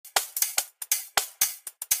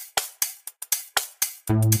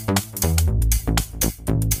Told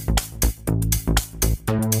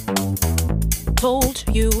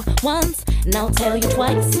you once, and I'll tell you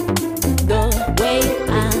twice. The way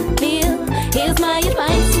I feel, here's my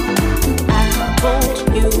advice. I told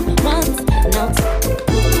you once, and I'll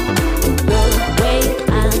the way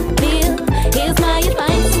I feel, here's my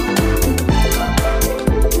advice.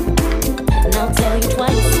 And I'll tell you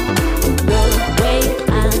twice. The way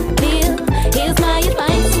I feel, here's my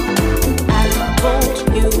advice. I told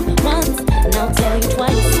you once, and I'll tell you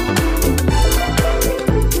twice.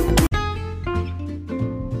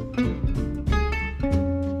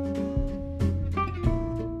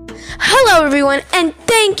 Hello everyone, and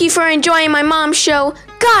thank you for enjoying my mom's show,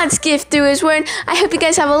 God's Gift Through His Word. I hope you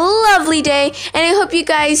guys have a lovely day, and I hope you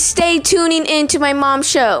guys stay tuning into my mom's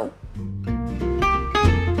show.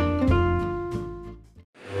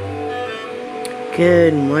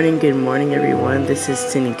 Good morning everyone. This is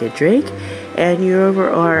Tanika Drake, and you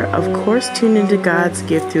are of course tuned into God's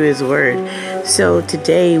Gift Through His Word. So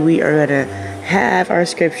today we are going to have our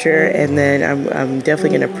scripture, and then I'm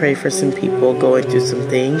definitely going to pray for some people going through some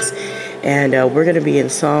things. And we're going to be in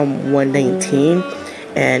Psalm 119,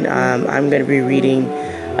 and I'm going to be reading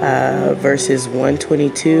verses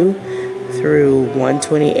 122 through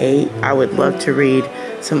 128. I would love to read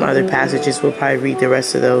some other passages. We'll probably read the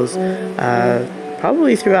rest of those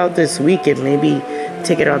probably throughout this week, and maybe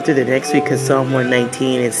take it on through the next week, because Psalm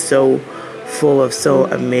 119 is so full of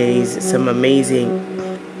some amazing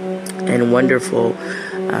and wonderful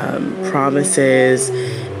promises,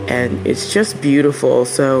 and it's just beautiful.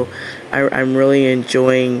 So I'm really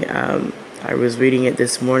enjoying. I was reading it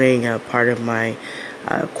this morning, part of my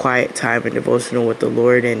quiet time and devotional with the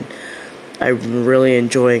Lord, and I'm really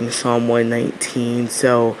enjoying Psalm 119.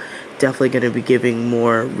 So definitely going to be giving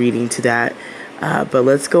more reading to that. But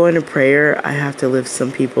let's go into prayer. I have to lift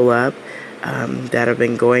some people up that have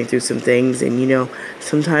been going through some things, and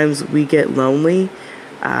sometimes we get lonely.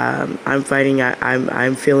 I'm feeling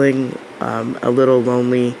a little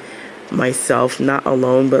lonely myself, not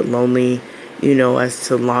alone, but lonely, as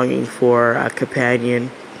to longing for a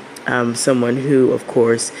companion, someone who, of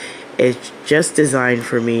course, is just designed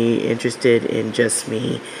for me, interested in just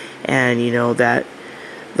me, and that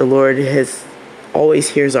the Lord always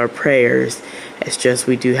hears our prayers. It's just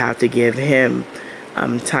we do have to give Him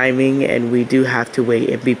timing, and we do have to wait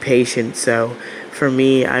and be patient. So for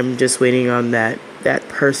me, I'm just waiting on that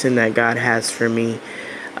person that God has for me.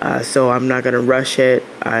 So I'm not going to rush it.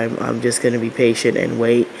 I'm just going to be patient and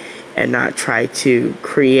wait, and not try to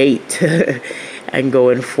create and go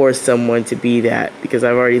and force someone to be that, because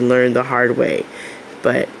I've already learned the hard way.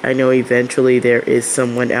 But I know eventually there is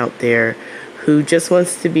someone out there who just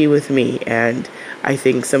wants to be with me, and I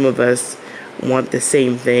think some of us want the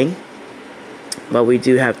same thing, but we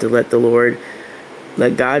do have to let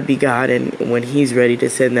God be God, and when He's ready to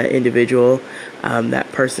send that individual,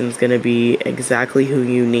 that person's going to be exactly who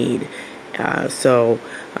you need. So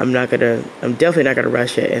I'm definitely not going to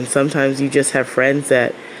rush it. And sometimes you just have friends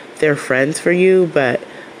that they're friends for you, but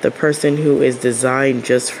the person who is designed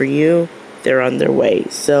just for you, they're on their way.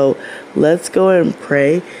 So let's go and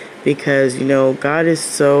pray, because God is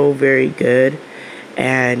so very good,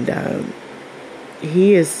 and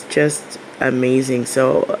He is just amazing.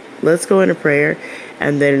 So let's go into prayer,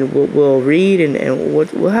 and then we'll read, and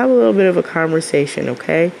we'll have a little bit of a conversation,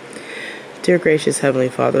 okay? Dear gracious Heavenly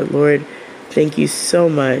Father, Lord, thank you so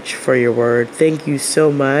much for your word. Thank you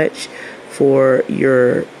so much for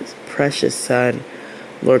your precious Son,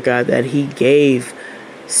 Lord God, that He gave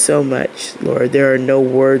so much, Lord. There are no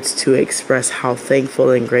words to express how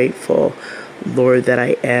thankful and grateful, Lord, that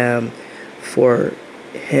I am for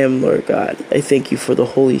Him, Lord God. I thank you for the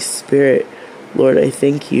Holy Spirit, Lord. I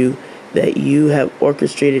thank you that you have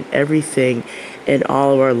orchestrated everything in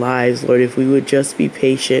all of our lives, Lord. If we would just be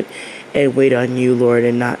patient and wait on you, Lord,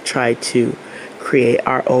 and not try to create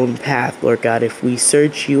our own path, Lord God. If we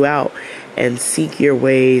search you out and seek your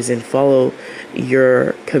ways and follow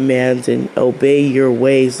your commands and obey your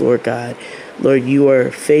ways, Lord God, Lord, you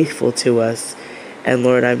are faithful to us. And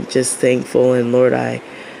Lord, I'm just thankful. And Lord,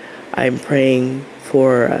 I'm praying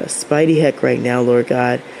for Spidey Heck right now, Lord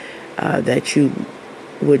God, that you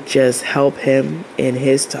would just help him in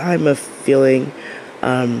his time of feeling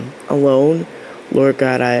alone. Lord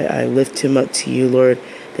God, I lift him up to you, Lord,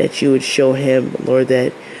 that you would show him, Lord,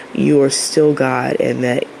 that you are still God and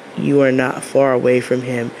that you are not far away from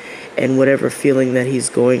him. And whatever feeling that he's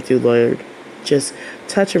going through, Lord, just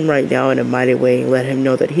touch him right now in a mighty way and let him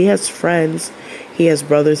know that he has friends, he has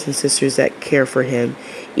brothers and sisters that care for him,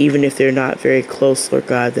 even if they're not very close, Lord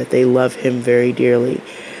God, that they love him very dearly.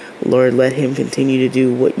 Lord, let him continue to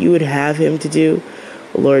do what you would have him to do.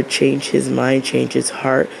 Lord, change his mind, change his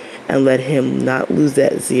heart, and let him not lose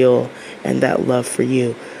that zeal and that love for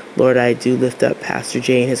you. Lord, I do lift up Pastor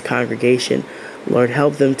Jay and his congregation. Lord,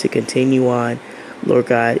 help them to continue on, Lord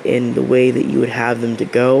God, in the way that you would have them to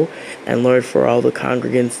go. And Lord, for all the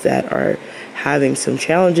congregants that are having some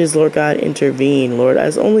challenges, Lord God, intervene, Lord,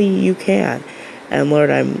 as only you can. And Lord,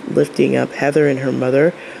 I'm lifting up Heather and her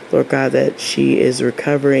mother, Lord God, that she is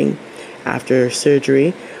recovering after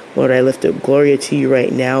surgery. Lord, I lift up Gloria to you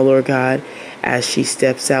right now, Lord God, as she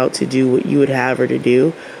steps out to do what you would have her to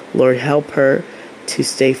do. Lord, help her to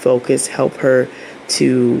stay focused. Help her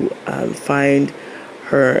to find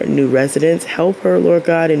her new residence. Help her, Lord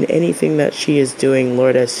God, in anything that she is doing,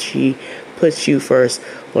 Lord, as she puts you first.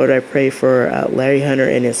 Lord, I pray for Larry Hunter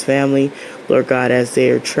and his family, Lord God, as they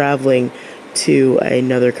are traveling to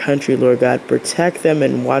another country, Lord God, protect them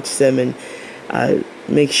and watch them and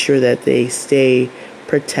make sure that they stay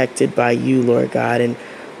protected by you, Lord God. And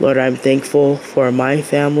Lord, I'm thankful for my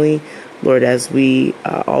family, Lord, as we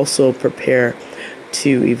also prepare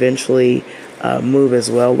to eventually move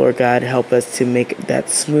as well. Lord God, help us to make that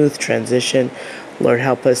smooth transition. Lord,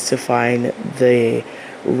 help us to find the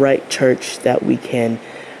right church that we can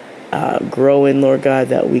grow in, Lord God,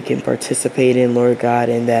 that we can participate in, Lord God,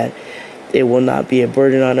 and that it will not be a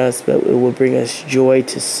burden on us, but it will bring us joy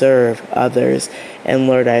to serve others. And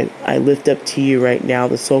Lord, I lift up to you right now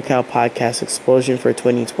the SoCal Podcast Explosion for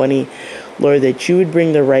 2020. Lord, that you would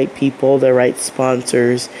bring the right people, the right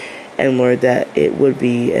sponsors, and Lord, that it would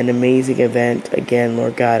be an amazing event. Again,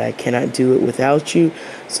 Lord God, I cannot do it without you.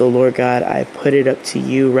 So Lord God, I put it up to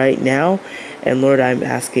you right now. And Lord, I'm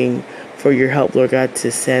asking for your help, Lord God,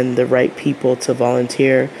 to send the right people to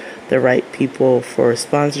volunteer, the right people for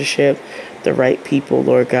sponsorship, the right people,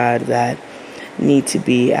 Lord God, that need to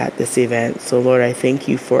be at this event. So Lord, I thank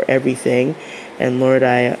you for everything. And Lord,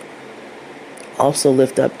 I also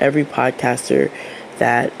lift up every podcaster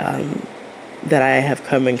that I have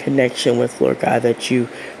come in connection with, Lord God, that you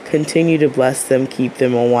continue to bless them, keep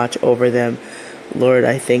them, and watch over them. Lord,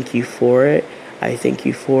 I thank you for it. I thank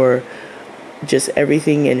you for just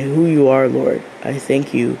everything and who you are, Lord. I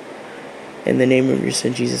thank you. In the name of your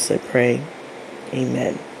son, Jesus, I pray.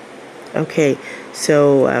 Amen. Okay,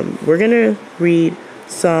 so we're going to read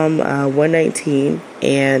Psalm 119,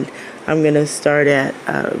 and I'm going to start at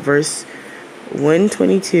verse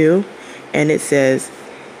 122, and it says,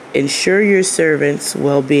 "Ensure your servant's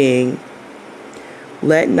well-being.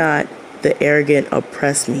 Let not the arrogant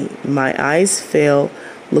oppress me. My eyes fail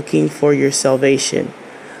looking for your salvation,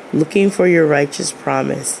 looking for your righteous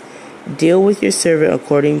promise. Deal with your servant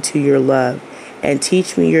according to your love, and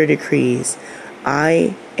teach me your decrees.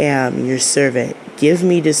 I am your servant. Give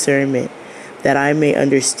me discernment, that I may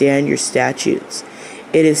understand your statutes.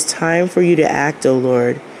 It is time for you to act, O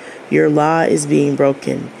Lord. Your law is being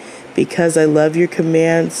broken. Because I love your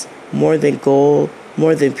commands more than gold,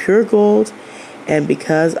 more than pure gold, and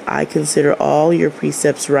because I consider all your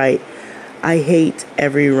precepts right, I hate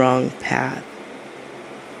every wrong path."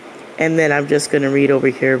 And then I'm just going to read over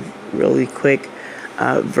here really quick,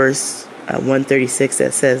 verse 136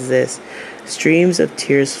 that says this: "Streams of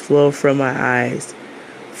tears flow from my eyes,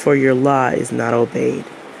 for your law is not obeyed."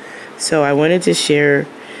 So I wanted to share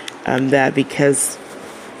that because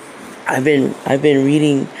I've been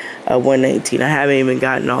reading 119. I haven't even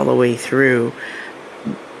gotten all the way through.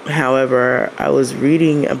 However, I was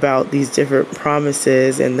reading about these different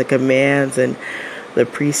promises and the commands and the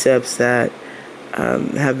precepts that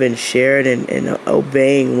have been shared and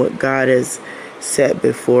obeying what God has set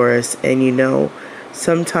before us. And you know,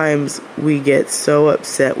 sometimes we get so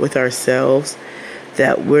upset with ourselves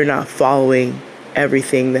that we're not following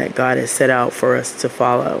everything that God has set out for us to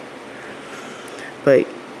follow. But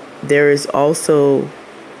there is also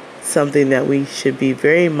something that we should be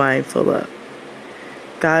very mindful of.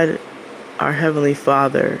 God, our Heavenly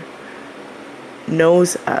Father,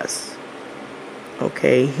 knows us.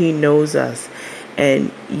 Okay, He knows us.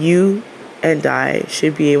 And you and I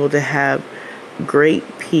should be able to have great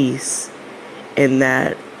peace in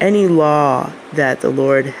that any law that the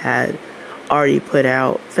Lord had already put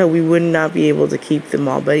out, that we would not be able to keep them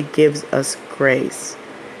all, but He gives us grace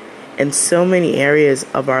in so many areas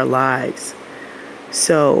of our lives.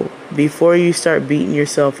 So before you start beating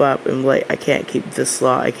yourself up and like, I can't keep this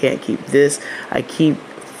law, I can't keep this, I keep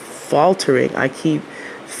faltering, I keep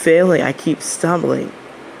failing, I keep stumbling.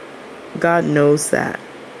 God knows that.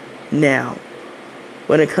 Now,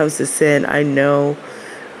 when it comes to sin, I know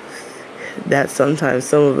that sometimes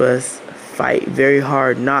some of us fight very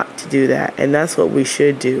hard not to do that, and that's what we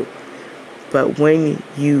should do. But when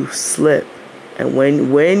you slip and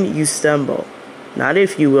when you stumble, not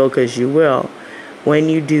if you will, because you will, when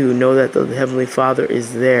you do, know that the Heavenly Father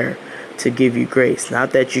is there to give you grace.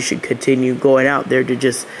 Not that you should continue going out there to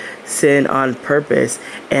just sin on purpose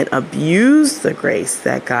and abuse the grace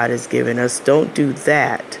that God has given us. Don't do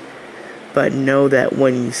that. But know that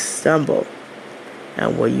when you stumble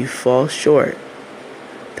and when you fall short,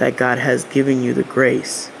 that God has given you the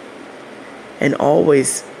grace. And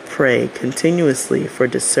always pray continuously for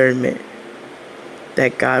discernment,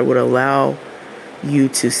 that God would allow you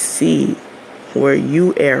to see where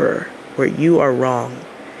you err, where you are wrong,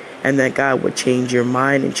 and that God would change your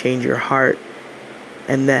mind and change your heart,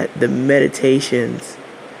 and that the meditations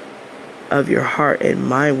of your heart and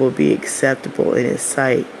mind will be acceptable in His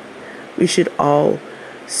sight. We should all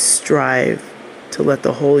strive to let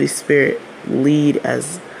the Holy Spirit lead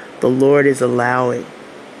as the Lord is allowing,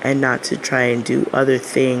 and not to try and do other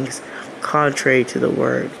things contrary to the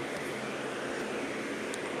Word.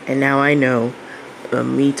 And now I know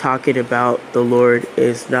me talking about the Lord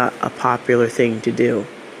is not a popular thing to do.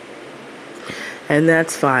 And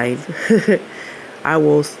that's fine. I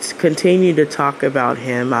will continue to talk about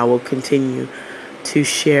Him. I will continue to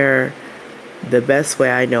share the best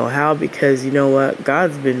way I know how, because you know what?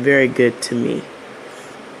 God's been very good to me.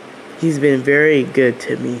 He's been very good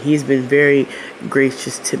to me. He's been very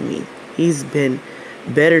gracious to me. He's been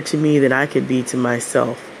better to me than I could be to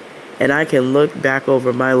myself. And I can look back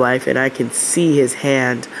over my life and I can see His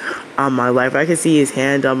hand on my life. I can see His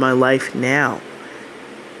hand on my life now.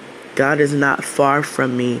 God is not far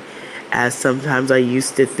from me, as sometimes I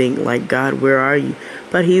used to think, like, God, where are you?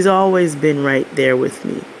 But He's always been right there with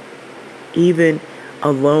me. Even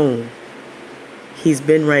alone, He's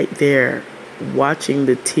been right there, watching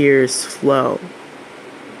the tears flow.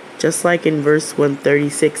 Just like in verse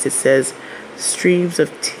 136, it says, streams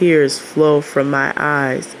of tears flow from my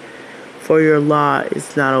eyes, for your law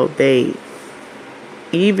is not obeyed.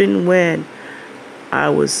 Even when I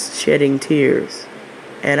was shedding tears,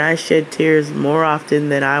 and I shed tears more often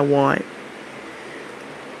than I want,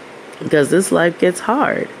 because this life gets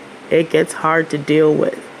hard. It gets hard to deal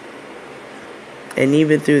with. And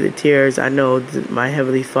even through the tears, I know that my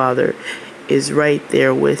Heavenly Father is right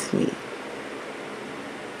there with me.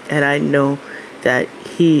 And I know that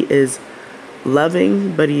He is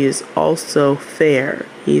loving, but He is also fair.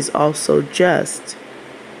 He's also just.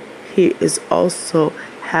 He is also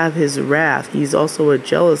have His wrath. He's also a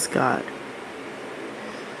jealous God.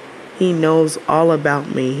 He knows all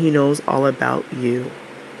about me. He knows all about you.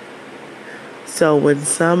 So when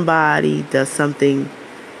somebody does something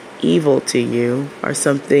evil to you, or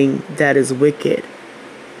something that is wicked,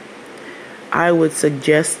 I would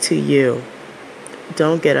suggest to you,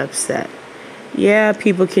 don't get upset. Yeah,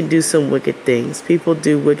 people can do some wicked things. People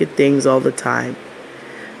do wicked things all the time.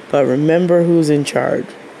 But remember who's in charge,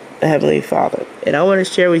 the Heavenly Father. And I want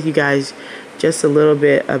to share with you guys just a little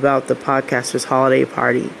bit about the Podcasters Holiday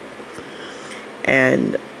Party.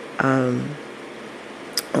 And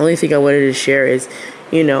only thing I wanted to share is,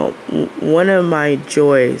 one of my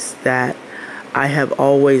joys that I have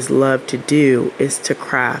always loved to do is to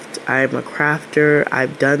craft. I'm a crafter.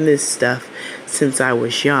 I've done this stuff since I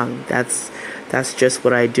was young. That's just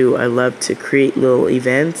what I do. I love to create little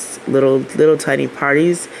events, little tiny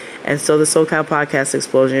parties. And so the SoCal Podcast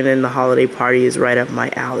Explosion and the holiday party is right up my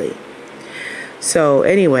alley. So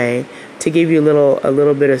anyway, to give you a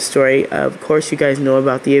little bit of story, of course you guys know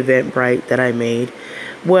about the Eventbrite that I made.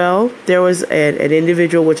 Well, there was an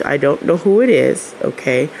individual, which I don't know who it is,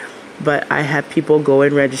 okay? But I have people go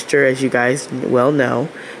and register, as you guys well know,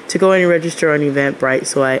 to go and register on Eventbrite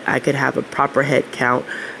so I could have a proper head count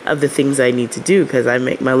of the things I need to do, because I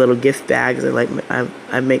make my little gift bags.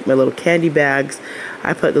 I make my little candy bags.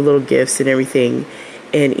 I put the little gifts and everything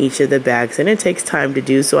in each of the bags, and it takes time to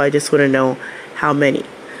do, so I just want to know how many.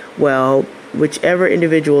 Well, whichever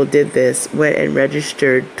individual did this went and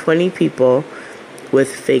registered 20 people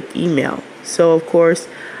with fake email. So of course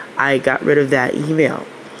I got rid of that email.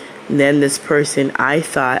 And then this person, I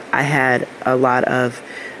thought I had a lot of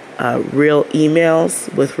real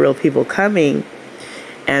emails with real people coming,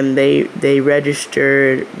 and they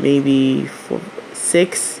registered maybe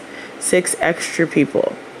six extra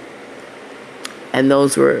people, and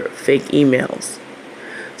those were fake emails.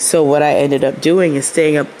 So what I ended up doing is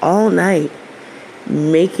staying up all night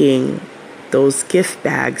making those gift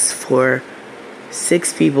bags for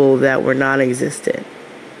 6 people that were non-existent.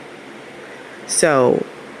 So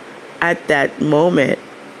at that moment,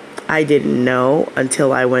 I didn't know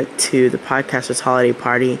until I went to the Podcasters Holiday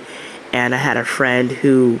Party, and I had a friend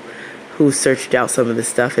who searched out some of the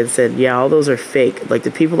stuff and said, yeah, all those are fake. Like,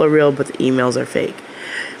 the people are real, but the emails are fake.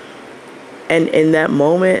 And in that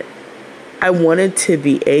moment, I wanted to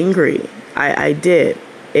be angry. I did.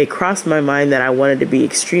 It crossed my mind that I wanted to be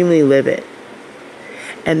extremely livid.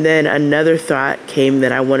 And then another thought came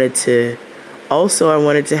that I wanted to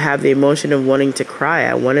have the emotion of wanting to cry.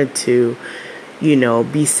 I wanted to,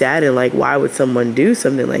 be sad and like, why would someone do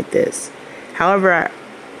something like this? However,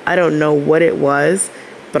 I don't know what it was,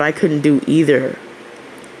 but I couldn't do either.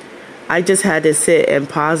 I just had to sit and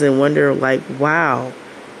pause and wonder, like, wow,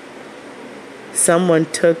 someone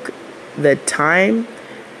took the time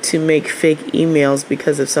to make fake emails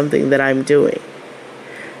because of something that I'm doing.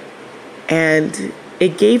 And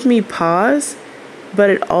it gave me pause, but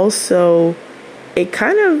it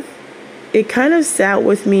kind of sat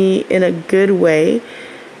with me in a good way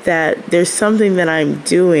that there's something that I'm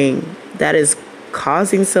doing that is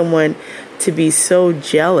causing someone to be so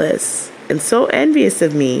jealous and so envious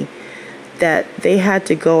of me that they had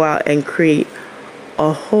to go out and create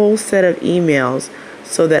a whole set of emails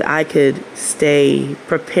so that I could stay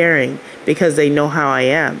preparing, because they know how I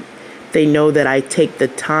am. They know that I take the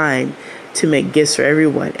time to make gifts for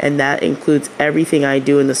everyone, and that includes everything I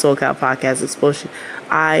do in the Soul Cow Podcast Explosion.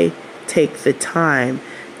 I take the time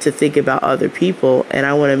to think about other people, and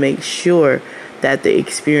I want to make sure that the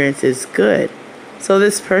experience is good. So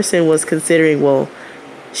this person was considering, well,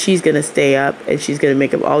 she's going to stay up and she's going to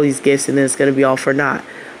make up all these gifts and then it's going to be all for naught.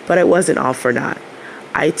 But it wasn't all for naught.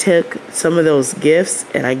 I took some of those gifts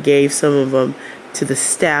and I gave some of them to the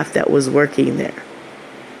staff that was working there.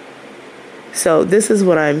 So this is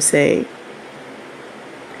what I'm saying.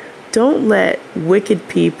 Don't let wicked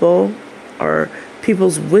people or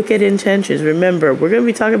people's wicked intentions. Remember, we're going to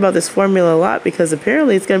be talking about this formula a lot because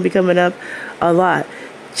apparently it's going to be coming up a lot.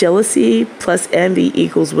 Jealousy plus envy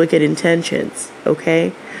equals wicked intentions,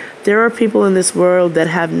 okay? There are people in this world that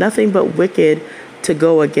have nothing but wicked to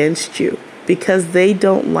go against you because they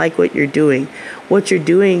don't like what you're doing. What you're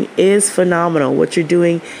doing is phenomenal. What you're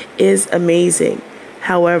doing is amazing.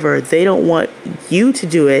 However, they don't want you to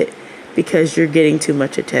do it because you're getting too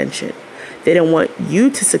much attention. They don't want you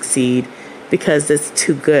to succeed because it's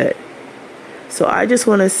too good. So I just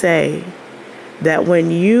want to say that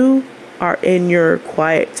when you are in your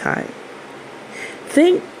quiet time,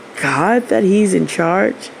 thank God that He's in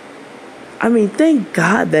charge. Thank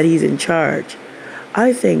God that He's in charge.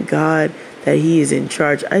 I thank God that He is in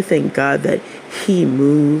charge. I thank God that He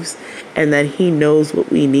moves and that He knows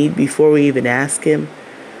what we need before we even ask Him.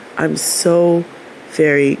 I'm so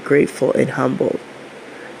very grateful and humbled.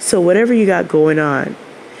 So whatever you got going on,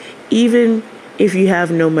 even if you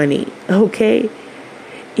have no money, okay?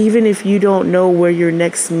 Even if you don't know where your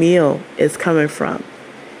next meal is coming from.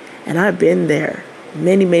 And I've been there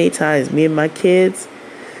many, many times. Me and my kids,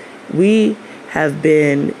 we have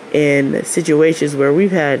been in situations where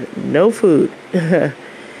we've had no food,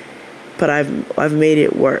 but I've made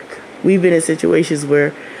it work. We've been in situations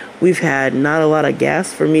where we've had not a lot of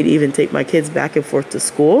gas for me to even take my kids back and forth to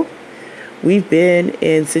school. We've been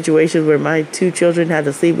in situations where my 2 children had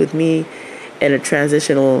to sleep with me in a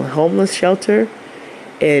transitional homeless shelter,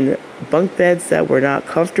 in bunk beds that were not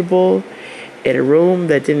comfortable, in a room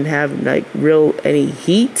that didn't have any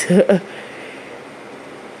heat.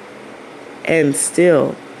 And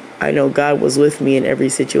still, I know God was with me in every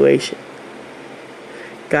situation.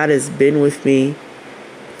 God has been with me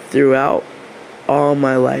throughout all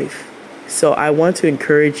my life. So I want to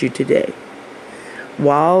encourage you today.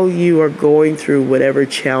 While you are going through whatever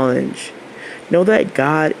challenge, know that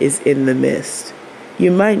God is in the midst.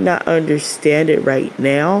 You might not understand it right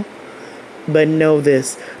now, but know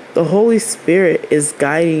this. The Holy Spirit is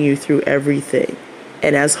guiding you through everything.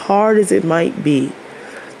 And as hard as it might be,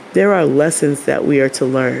 there are lessons that we are to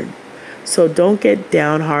learn. So don't get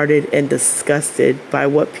downhearted and disgusted by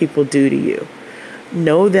what people do to you.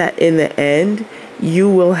 Know that in the end, you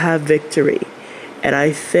will have victory. And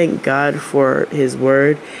I thank God for His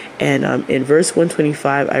word. And in verse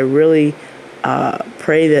 125, I really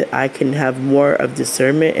pray that I can have more of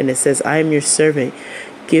discernment. And it says, I am your servant.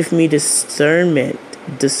 Give me discernment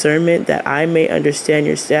that I may understand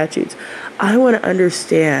your statutes. I want to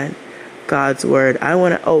understand God's word. I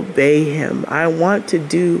want to obey Him. I want to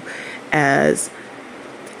do as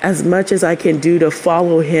much as I can do to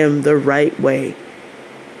follow Him the right way.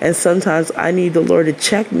 And sometimes I need the Lord to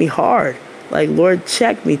check me hard. Like, Lord,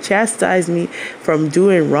 check me, chastise me from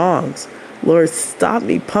doing wrongs. Lord, stop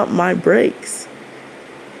me, pump my brakes.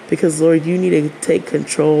 Because, Lord, you need to take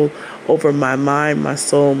control over my mind, my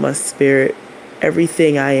soul, my spirit,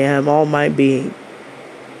 everything I am, all my being.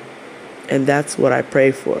 And that's what I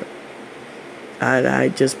pray for. And I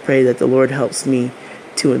just pray that the Lord helps me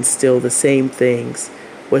to instill the same things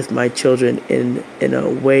with my children in a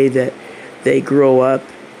way that they grow up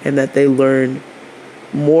and that they learn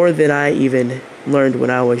more than I even learned when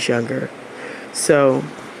I was younger. So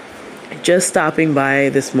just stopping by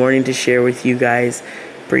this morning to share with you guys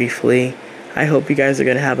briefly. I hope you guys are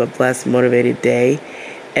going to have a blessed, motivated day.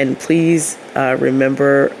 And please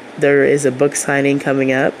remember, there is a book signing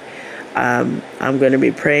coming up. I'm going to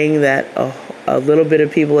be praying that a little bit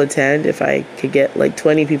of people attend. If I could get like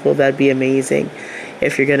 20 people, that'd be amazing.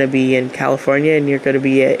 If you're going to be in California and you're going to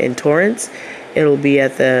be in Torrance, it'll be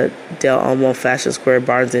at the Del Amo Fashion Square,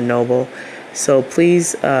 Barnes & Noble. So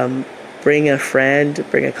please bring a friend,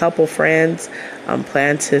 bring a couple friends.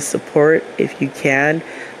 Plan to support if you can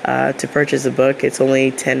to purchase a book. It's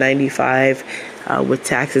only $10.95 with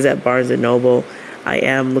taxes at Barnes & Noble. I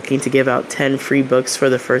am looking to give out 10 free books for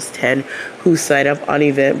the first 10 who sign up on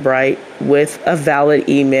Eventbrite with a valid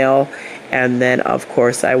email. And then, of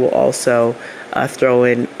course, I will also throw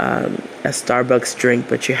in a Starbucks drink,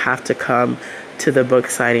 but you have to come to the book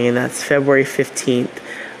signing, and that's February 15th.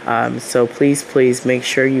 So please make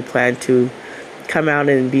sure you plan to come out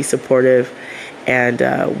and be supportive. And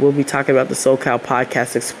we'll be talking about the SoCal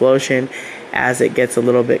Podcast Explosion as it gets a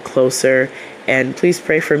little bit closer. And please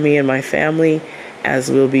pray for me and my family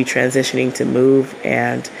as we'll be transitioning to move,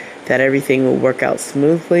 and that everything will work out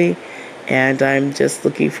smoothly. And I'm just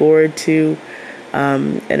looking forward to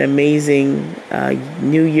an amazing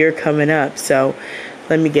new year coming up. So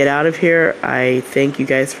let me get out of here. I thank you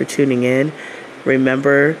guys for tuning in.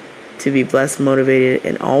 Remember to be blessed, motivated,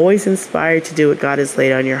 and always inspired to do what God has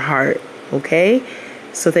laid on your heart. Okay?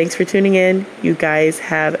 So thanks for tuning in. You guys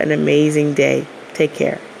have an amazing day. Take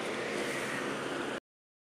care.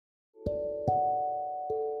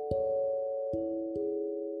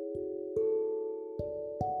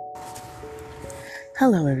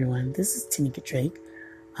 Hello everyone, this is Tanika Drake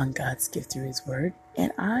on God's Gift Through His Word,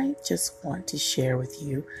 and I just want to share with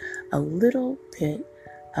you a little bit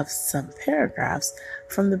of some paragraphs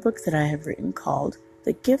from the book that I have written called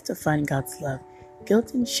The Gift of Finding God's Love,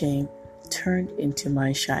 Guilt and Shame Turned into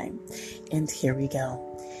My Shine. And here we go.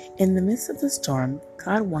 In the midst of the storm,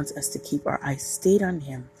 God wants us to keep our eyes stayed on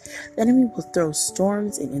Him. The enemy will throw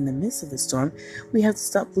storms, and in the midst of the storm, we have to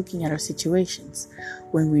stop looking at our situations.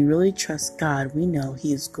 When we really trust God, we know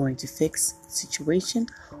He is going to fix the situation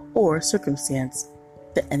or circumstance.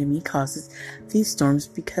 The enemy causes these storms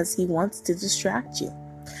because he wants to distract you.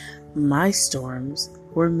 My storms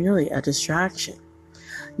were merely a distraction.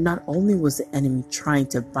 Not only was the enemy trying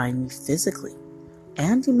to bind me physically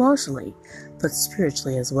and emotionally, but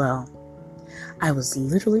spiritually as well. I was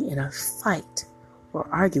literally in a fight or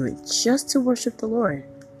argument just to worship the Lord.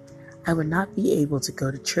 I would not be able to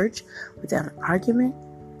go to church without an argument.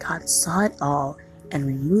 God saw it all and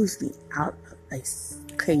removed me out of a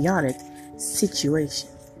chaotic situation.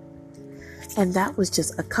 And that was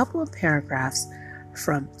just a couple of paragraphs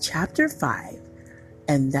from chapter 5,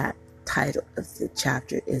 and that title of the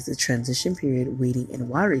chapter is The Transition Period, Waiting in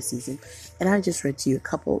Watery Season. And I just read to you a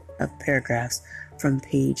couple of paragraphs from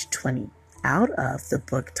page 20 out of the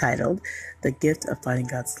book titled The Gift of Finding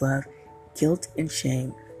God's Love, Guilt and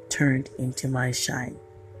Shame Turned into My Shine.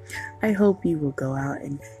 I hope you will go out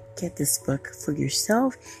and get this book for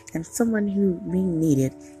yourself and someone who may need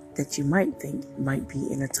it that you might think might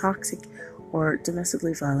be in a toxic or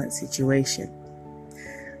domestically violent situation.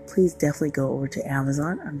 Please definitely go over to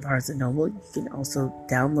Amazon on Barnes & Noble. You can also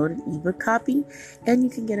download an ebook copy, and you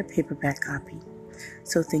can get a paperback copy.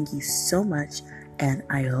 So thank you so much, and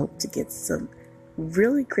I hope to get some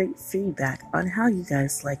really great feedback on how you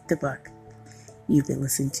guys like the book. You've been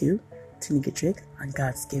listening to Tanika Drake on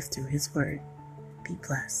God's Gift Through His Word. Be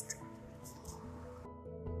blessed.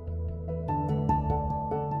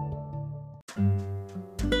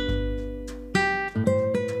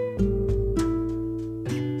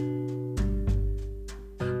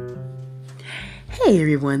 Hey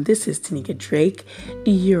everyone, this is Tanika Drake,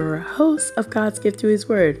 your host of God's Gift Through His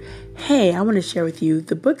Word. Hey, I want to share with you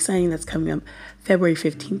the book signing that's coming up February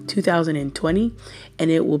 15th, 2020,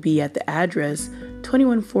 and it will be at the address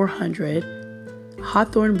 21400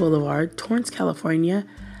 Hawthorne Boulevard, Torrance, California,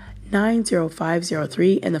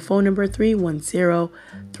 90503, and the phone number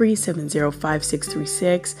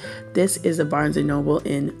 310-370-5636. This is a Barnes & Noble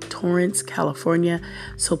in Torrance, California.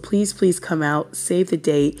 So please come out, save the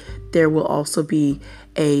date. There will also be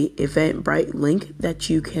a Eventbrite link that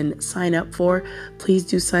you can sign up for. Please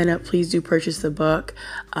do sign up. Please do purchase the book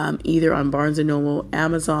either on Barnes & Noble,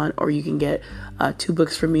 Amazon, or you can get 2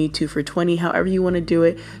 books from me, 2 for $20. However you want to do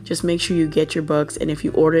it, just make sure you get your books. And if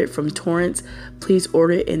you order it from Torrance, please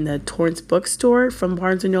order it in the Torrance bookstore from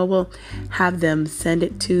Barnes & Noble. Have them send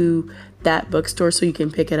it to that bookstore so you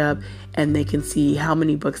can pick it up and they can see how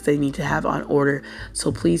many books they need to have on order.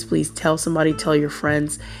 So please tell somebody, tell your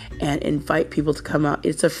friends, and invite people to come out.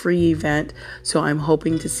 It's a free event, so I'm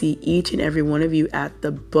hoping to see each and every one of you at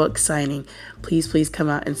the book signing. Please come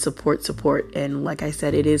out and support. And like I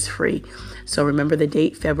said, it is free. So remember the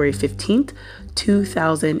date, February 15th,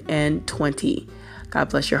 2020. God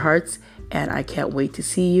bless your hearts, and I can't wait to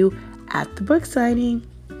see you at the book signing.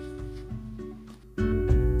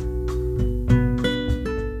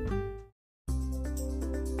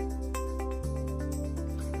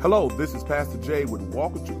 Hello, this is Pastor Jay with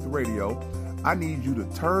Walk with Truth Radio. I need you to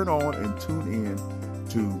turn on and tune in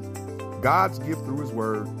to God's Gift Through His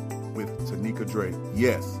Word with Tanika Drake.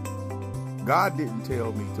 Yes, God didn't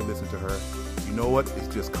tell me to listen to her. You know what? It's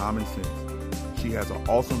just common sense. She has an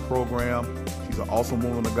awesome program. She's an awesome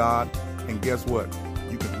woman of God. And guess what?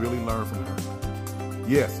 You can really learn from her.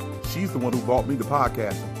 Yes, she's the one who brought me to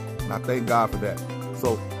podcasting. And I thank God for that.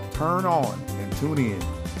 So turn on and tune in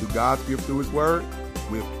to God's Gift Through His Word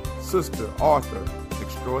with Sister Author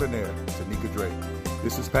Extraordinaire Tanika Drake.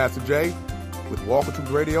 This is Pastor Jay with Walk with Truth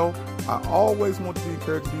Radio. I always want to be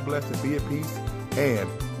encouraged to be blessed and be at peace and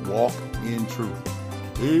walk in truth.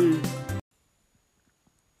 Peace.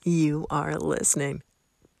 You are listening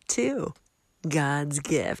to God's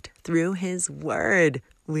Gift Through His Word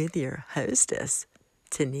with your hostess,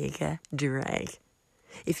 Tanika Drake.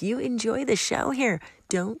 If you enjoy the show here,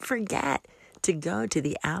 don't forget to go to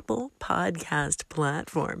the Apple Podcast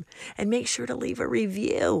platform and make sure to leave a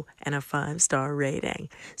review and a 5-star rating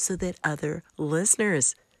so that other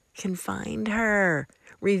listeners can find her.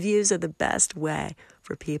 Reviews are the best way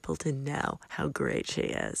for people to know how great she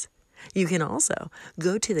is. You can also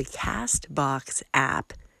go to the Castbox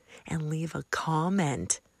app and leave a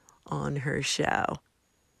comment on her show.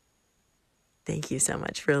 Thank you so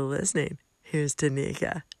much for listening. Here's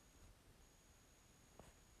Tanika.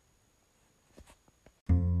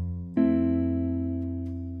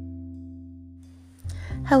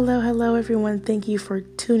 Hello everyone. Thank you for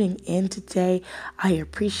tuning in today. I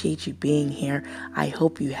appreciate you being here. I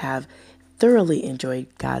hope you have thoroughly enjoyed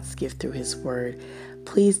God's Gift Through His Word.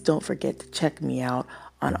 Please don't forget to check me out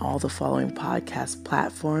on all the following podcast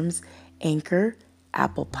platforms: Anchor,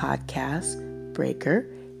 Apple Podcasts, Breaker,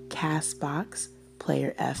 Castbox,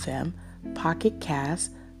 Player FM, Pocket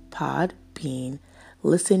Cast, Podbean,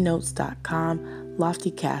 ListenNotes.com,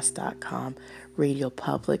 LoftyCast.com, Radio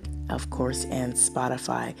Public, of course, and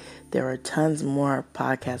Spotify. There are tons more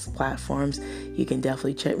podcast platforms. You can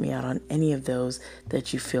definitely check me out on any of those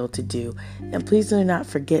that you feel to do. And please do not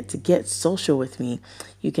forget to get social with me.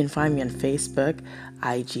 You can find me on Facebook,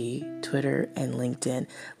 IG, Twitter, and LinkedIn.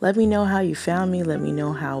 Let me know how you found me. Let me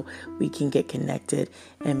know how we can get connected,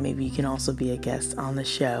 and maybe you can also be a guest on the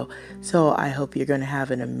show. So I hope you're going to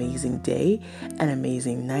have an amazing day, an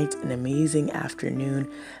amazing night, an amazing afternoon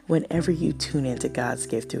whenever you tune into God's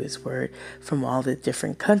Gift Through His Word, from all the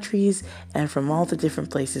different countries and from all the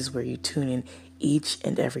different places where you tune in each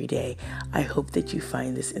and every day. I hope that you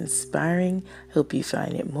find this inspiring. I hope you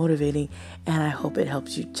find it motivating, and I hope it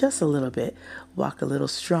helps you just a little bit walk a little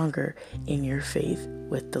stronger in your faith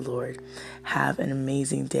with the Lord. Have an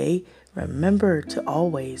amazing day. Remember to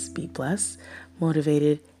always be blessed,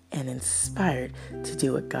 motivated, and inspired to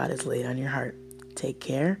do what God has laid on your heart. Take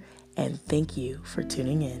care, and thank you for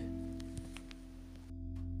tuning in.